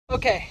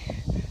Okay,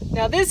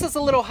 now this is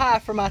a little high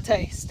for my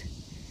taste.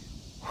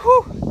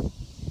 Whew.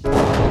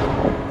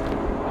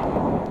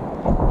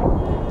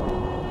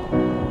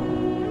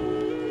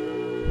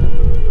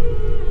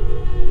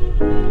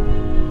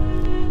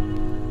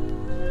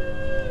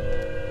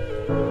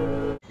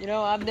 You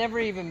know, I've never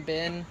even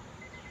been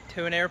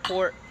to an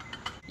airport.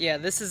 Yeah,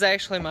 this is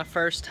actually my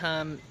first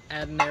time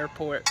at an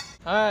airport.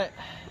 Alright.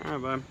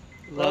 Alright, bud.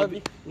 Love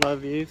you.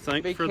 Love you.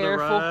 Thanks Be for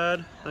careful. the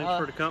ride. Thanks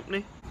for the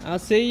company. I'll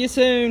see you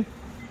soon.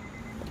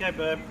 Okay,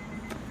 babe.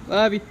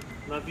 Love you.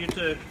 Love you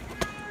too.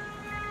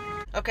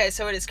 Okay,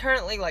 so it is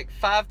currently like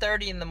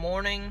 5:30 in the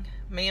morning.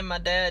 Me and my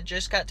dad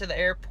just got to the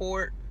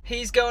airport.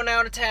 He's going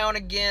out of town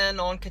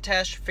again on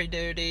catastrophe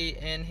duty,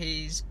 and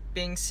he's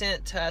being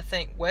sent to, I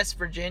think, West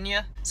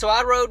Virginia. So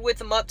I rode with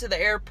him up to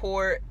the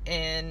airport,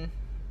 and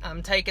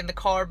I'm taking the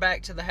car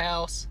back to the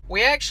house.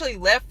 We actually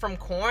left from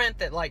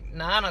Corinth at like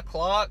 9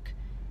 o'clock,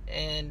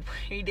 and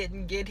we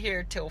didn't get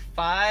here till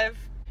 5.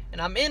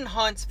 And I'm in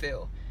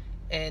Huntsville,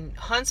 and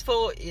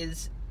Huntsville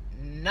is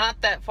not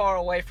that far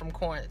away from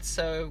Corinth.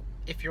 So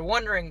if you're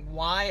wondering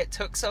why it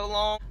took so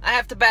long, I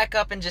have to back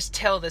up and just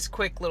tell this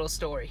quick little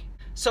story.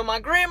 So my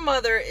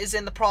grandmother is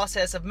in the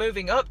process of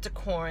moving up to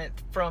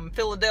Corinth from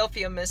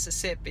Philadelphia,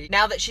 Mississippi,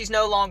 now that she's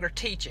no longer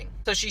teaching.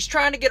 So she's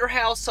trying to get her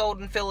house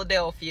sold in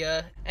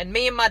Philadelphia, and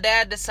me and my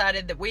dad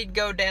decided that we'd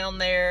go down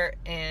there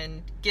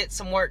and get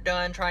some work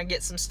done, try and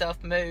get some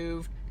stuff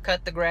moved,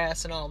 cut the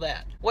grass and all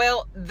that.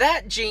 Well,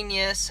 that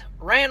genius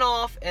ran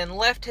off and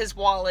left his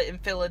wallet in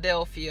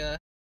Philadelphia.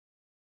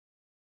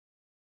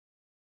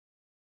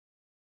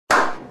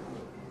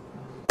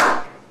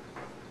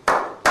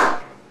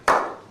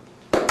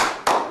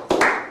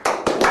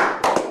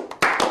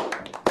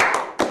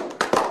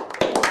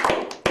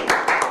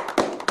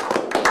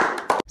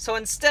 So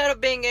instead of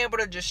being able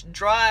to just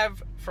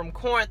drive from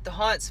Corinth to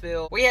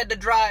Huntsville, we had to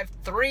drive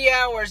 3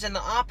 hours in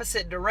the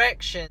opposite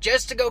direction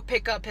just to go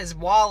pick up his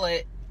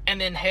wallet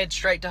and then head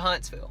straight to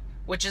Huntsville,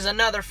 which is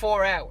another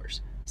 4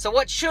 hours. So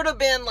what should have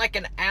been like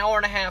an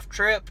hour-and-a-half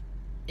trip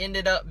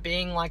ended up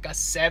being like a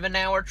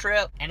 7-hour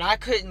trip, and I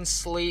couldn't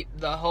sleep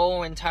the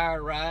whole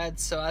entire ride.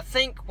 So I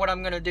think what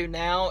I'm gonna do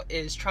now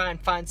is try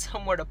and find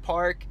somewhere to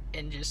park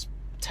and just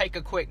take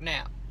a quick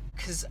nap,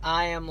 because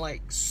I am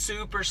like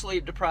super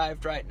sleep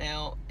deprived right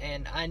now,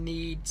 and I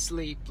need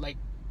sleep. Like,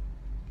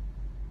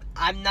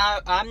 I'm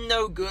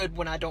no good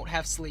when I don't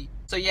have sleep.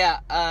 So yeah,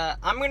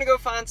 I'm gonna go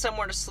find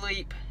somewhere to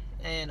sleep,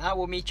 and I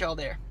will meet y'all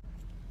there.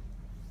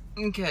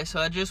 Okay, so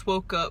I just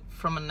woke up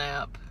from a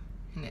nap,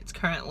 and it's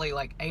currently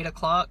like 8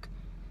 o'clock.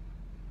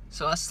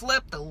 So I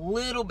slept a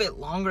little bit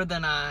longer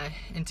than I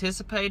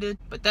anticipated,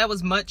 but that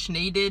was much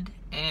needed,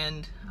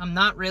 and I'm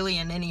not really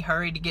in any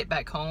hurry to get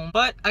back home.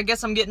 But I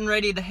guess I'm getting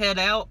ready to head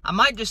out. I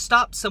might just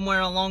stop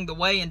somewhere along the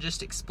way and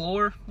just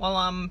explore while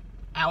I'm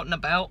out and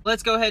about.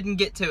 Let's go ahead and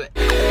get to it.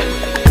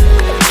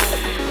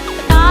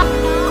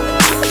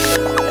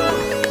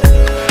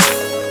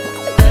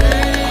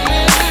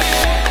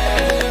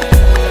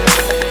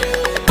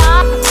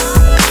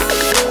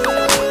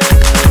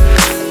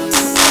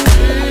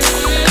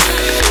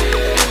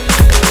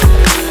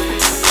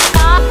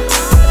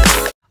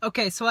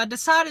 Okay, so I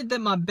decided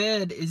that my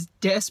bed is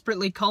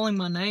desperately calling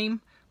my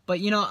name, but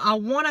you know, I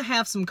want to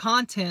have some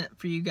content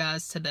for you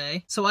guys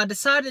today. So I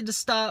decided to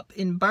stop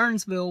in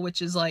Burnsville,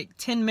 which is like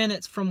 10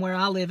 minutes from where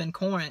I live in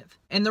Corinth.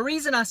 And the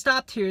reason I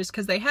stopped here is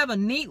because they have a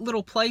neat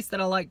little place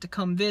that I like to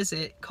come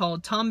visit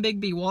called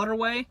Tombigbee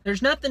Waterway.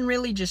 There's nothing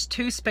really just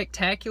too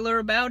spectacular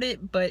about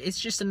it, but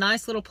it's just a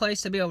nice little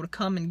place to be able to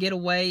come and get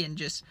away and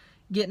just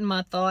get in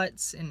my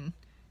thoughts and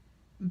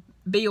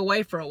be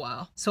away for a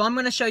while. So I'm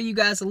going to show you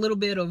guys a little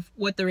bit of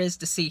what there is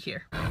to see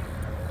here.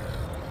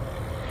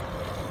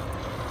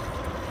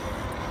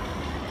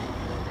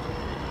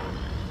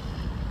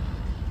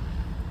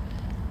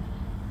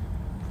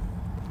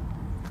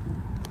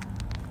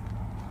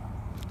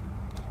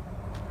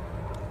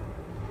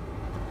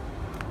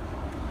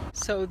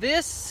 So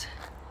this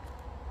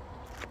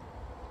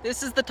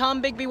is the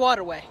Tombigbee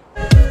Waterway.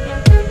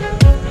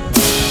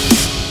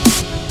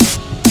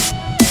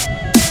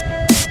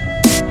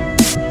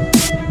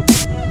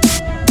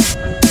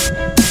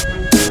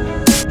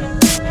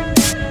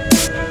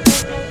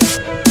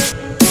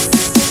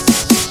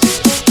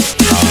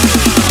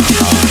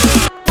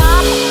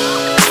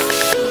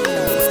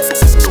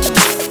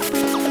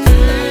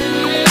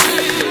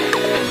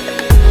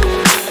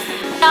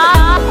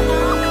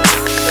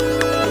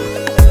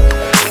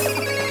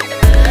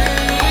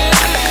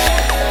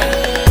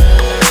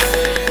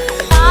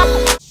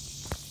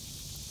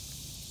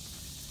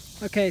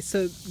 Okay,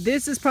 so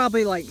this is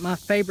probably like my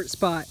favorite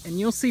spot, and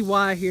you'll see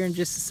why here in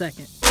just a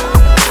second.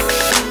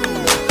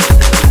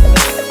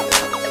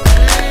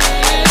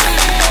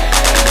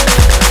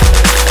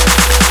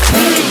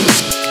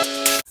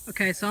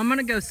 Okay, so I'm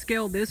gonna go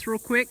scale this real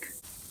quick.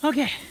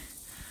 Okay,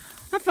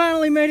 I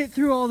finally made it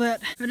through all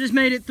that. I just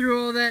made it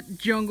through all that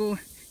jungle.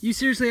 You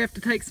seriously have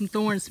to take some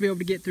thorns to be able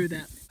to get through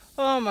that.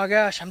 Oh my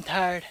gosh, I'm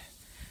tired.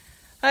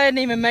 I hadn't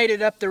even made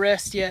it up the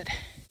rest yet.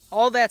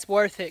 All that's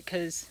worth it,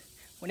 because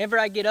Whenever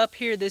I get up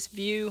here, this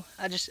view,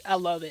 I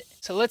love it.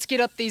 So let's get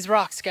up these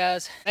rocks,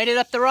 guys. Made it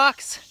up the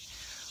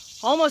rocks.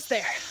 Almost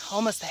there,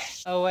 almost there.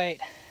 Oh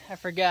wait, I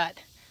forgot.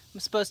 I'm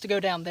supposed to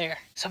go down there.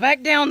 So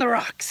back down the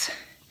rocks.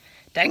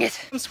 Dang it.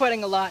 I'm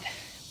sweating a lot,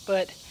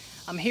 but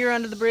I'm here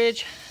under the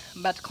bridge. I'm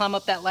about to climb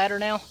up that ladder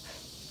now.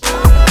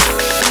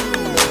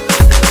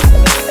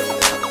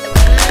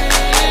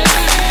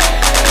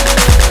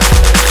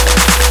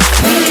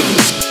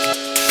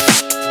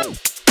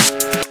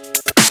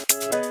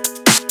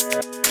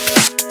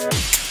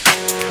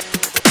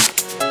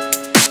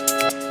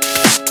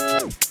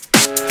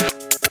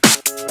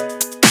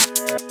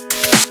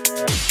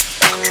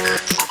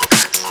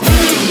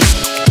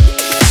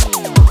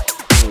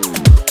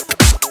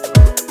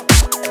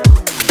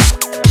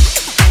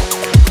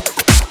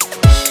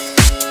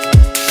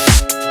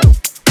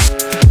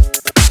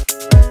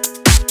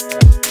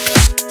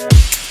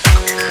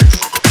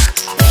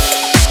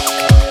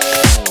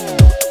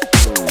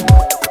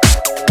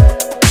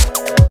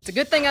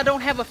 Good thing I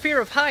don't have a fear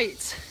of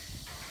heights,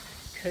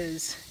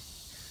 because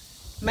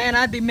man,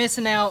 I'd be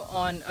missing out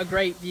on a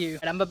great view.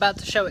 And I'm about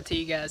to show it to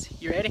you guys.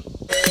 You ready?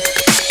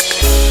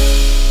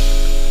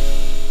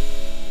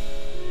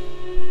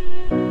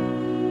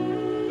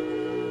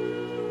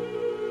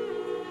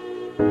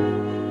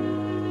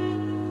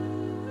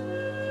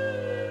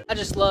 I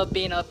just love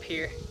being up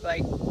here.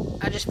 Like,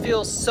 I just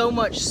feel so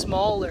much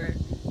smaller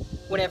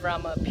whenever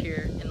I'm up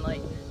here, and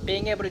like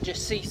being able to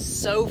just see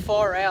so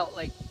far out,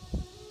 like,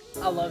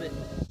 I love it.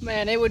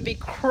 Man, it would be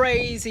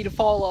crazy to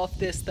fall off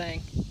this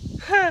thing.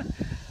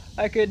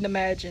 I couldn't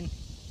imagine.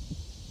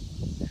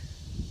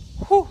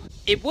 Whew.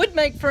 It would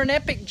make for an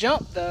epic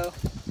jump though.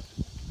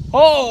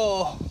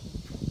 Oh!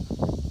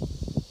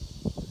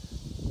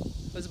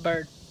 It was a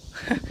bird.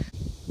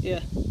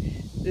 Yeah,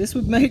 this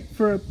would make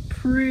for a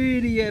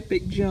pretty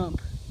epic jump.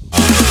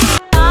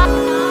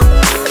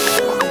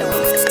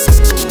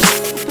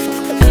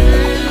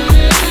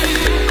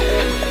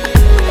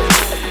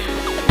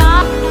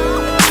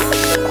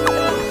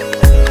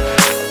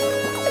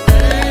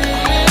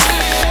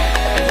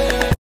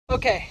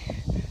 Okay,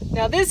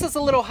 now this is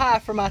a little high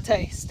for my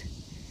taste.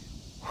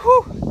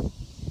 Whew.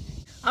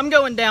 I'm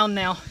going down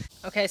now.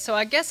 Okay, so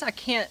I guess I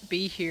can't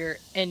be here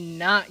and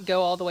not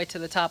go all the way to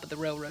the top of the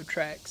railroad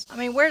tracks. I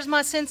mean, where's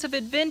my sense of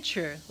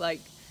adventure?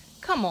 Like,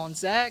 come on,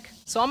 Zach.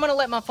 So I'm gonna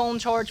let my phone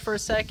charge for a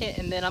second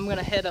and then I'm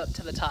gonna head up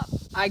to the top.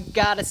 I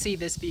gotta see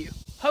this view.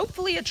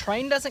 Hopefully a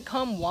train doesn't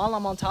come while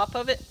I'm on top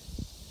of it.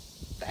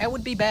 That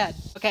would be bad.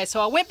 Okay, so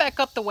I went back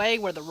up the way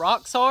where the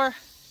rocks are,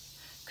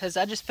 because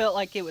I just felt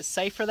like it was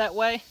safer that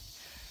way.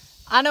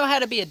 I know how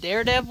to be a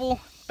daredevil,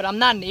 but I'm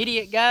not an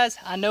idiot, guys.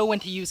 I know when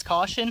to use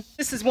caution.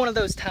 This is one of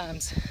those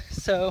times.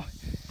 So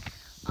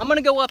I'm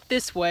gonna go up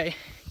this way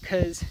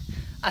because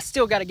I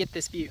still gotta get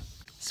this view.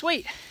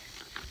 Sweet.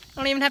 I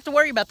don't even have to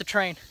worry about the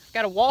train. I've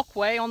got a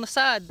walkway on the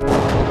side.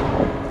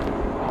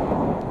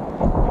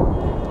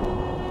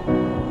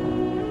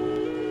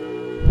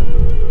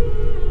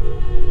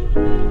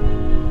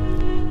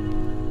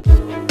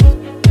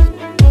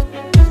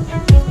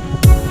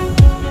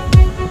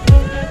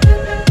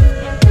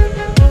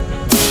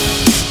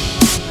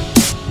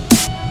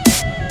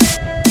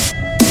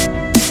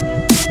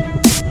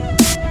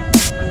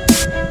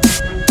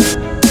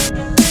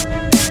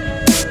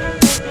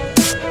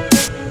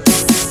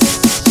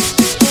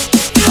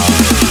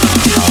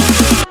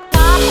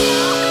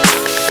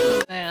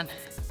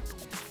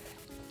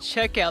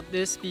 Check out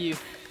this view.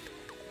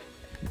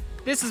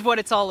 This is what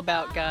it's all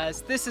about,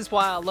 guys. This is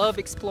why I love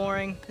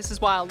exploring. This is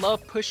why I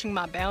love pushing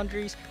my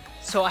boundaries,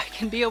 so I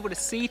can be able to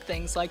see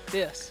things like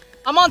this.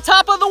 I'm on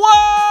top of the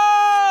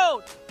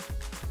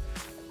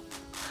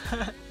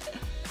world!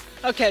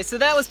 Okay, so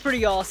that was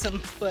pretty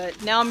awesome,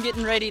 but now I'm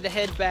getting ready to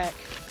head back.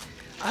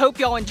 I hope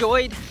y'all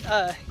enjoyed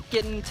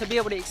getting to be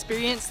able to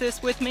experience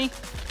this with me.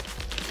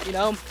 You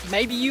know,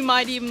 maybe you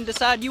might even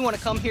decide you want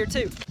to come here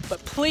too.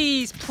 But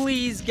please,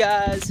 please,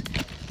 guys,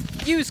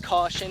 use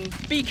caution.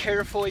 Be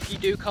careful if you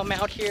do come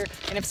out here.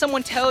 And if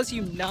someone tells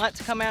you not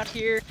to come out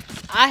here,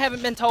 I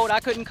haven't been told I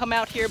couldn't come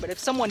out here, but if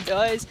someone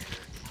does,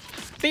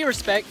 be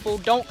respectful.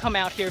 Don't come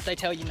out here if they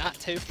tell you not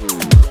to.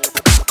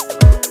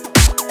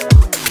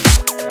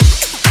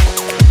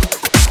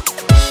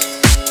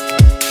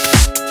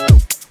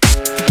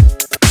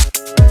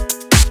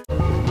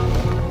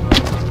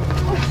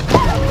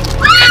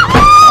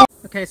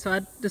 Okay, so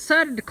I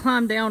decided to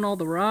climb down all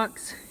the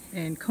rocks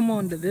and come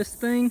onto this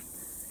thing,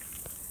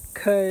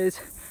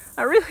 because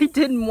I really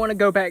didn't want to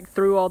go back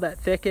through all that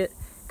thicket,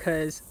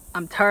 because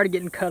I'm tired of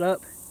getting cut up.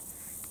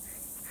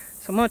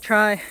 So I'm going to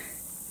try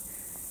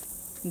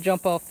and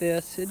jump off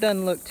this. It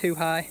doesn't look too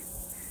high.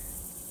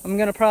 I'm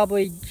going to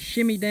probably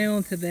shimmy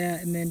down to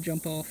that and then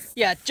jump off.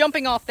 Yeah,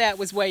 jumping off that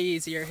was way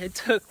easier. It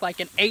took like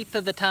 1/8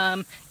 of the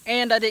time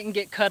and I didn't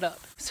get cut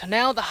up. So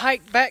now the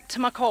hike back to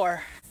my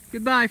car.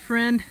 Goodbye,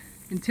 friend.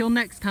 Until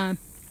next time.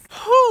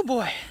 Oh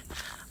boy,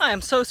 I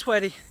am so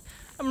sweaty.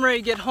 I'm ready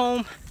to get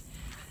home,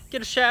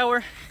 get a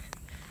shower,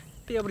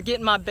 be able to get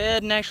in my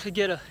bed and actually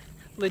get a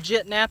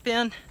legit nap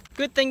in.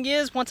 Good thing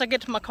is, once I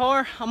get to my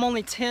car, I'm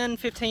only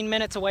 10-15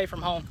 minutes away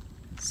from home.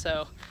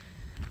 So,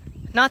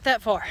 not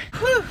that far.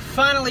 Whew,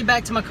 finally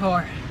back to my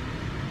car.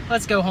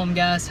 Let's go home,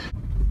 guys.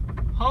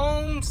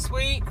 Home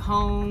sweet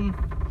home.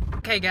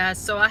 Okay guys,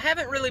 so I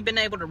haven't really been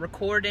able to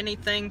record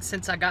anything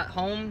since I got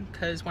home,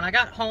 because when I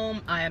got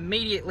home, I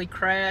immediately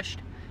crashed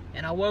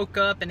and I woke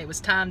up and it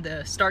was time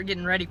to start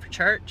getting ready for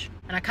church.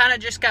 And I kind of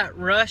just got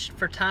rushed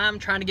for time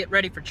trying to get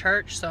ready for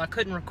church, so I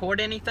couldn't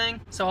record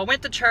anything. So I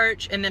went to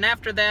church, and then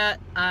after that,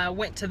 I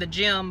went to the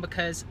gym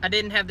because I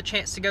didn't have the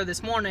chance to go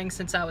this morning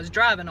since I was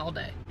driving all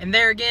day. And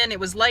there again, it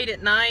was late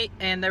at night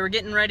and they were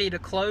getting ready to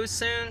close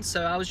soon,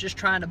 so I was just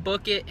trying to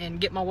book it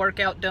and get my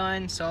workout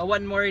done, so I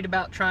wasn't worried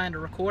about trying to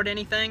record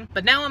anything.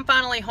 But now I'm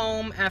finally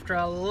home after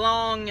a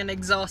long and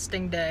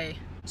exhausting day.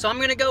 So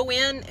I'm gonna go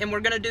in and we're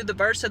gonna do the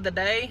verse of the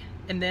day,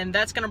 and then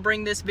that's gonna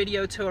bring this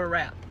video to a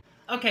wrap.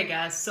 Okay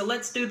guys, so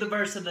let's do the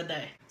verse of the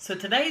day. So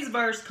today's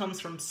verse comes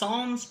from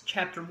Psalms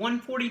chapter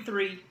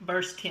 143,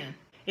 verse 10.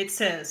 It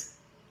says,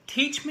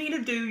 "Teach me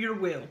to do your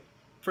will,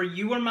 for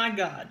you are my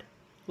God.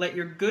 Let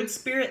your good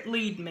spirit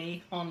lead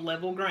me on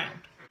level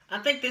ground." I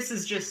think this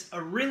is just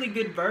a really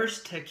good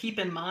verse to keep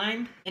in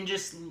mind and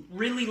just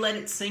really let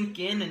it sink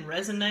in and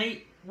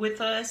resonate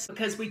with us,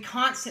 because we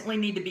constantly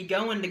need to be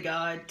going to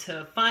God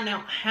to find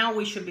out how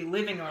we should be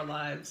living our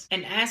lives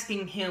and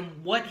asking Him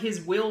what His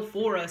will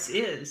for us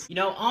is. You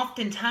know,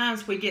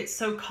 oftentimes we get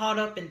so caught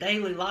up in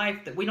daily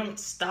life that we don't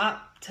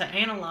stop to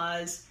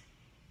analyze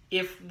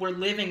if we're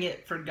living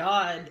it for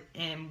God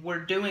and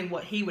we're doing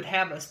what He would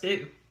have us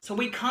do. So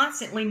we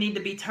constantly need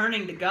to be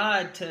turning to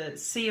God to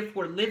see if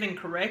we're living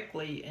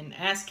correctly and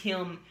ask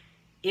Him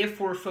if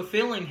we're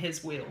fulfilling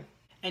His will.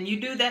 And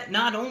you do that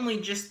not only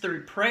just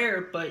through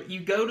prayer, but you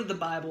go to the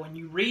Bible and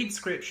you read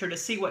Scripture to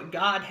see what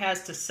God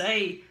has to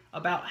say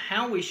about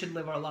how we should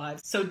live our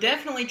lives. So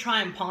definitely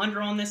try and ponder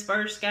on this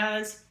verse,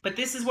 guys. But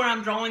this is where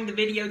I'm drawing the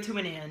video to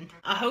an end.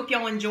 I hope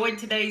y'all enjoyed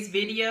today's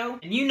video,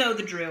 and you know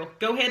the drill.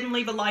 Go ahead and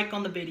leave a like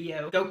on the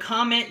video. Go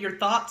comment your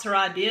thoughts or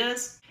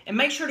ideas. And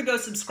make sure to go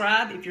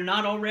subscribe if you're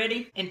not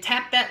already, and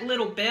tap that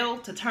little bell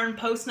to turn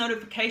post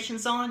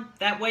notifications on.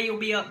 That way you'll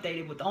be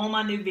updated with all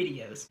my new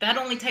videos. That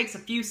only takes a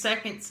few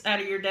seconds out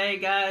of your day,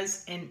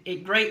 guys, and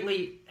it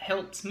greatly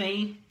helps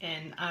me,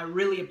 and I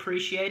really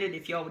appreciate it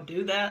if y'all would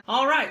do that.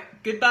 Alright,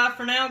 goodbye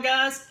for now,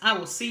 guys. I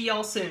will see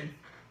y'all soon.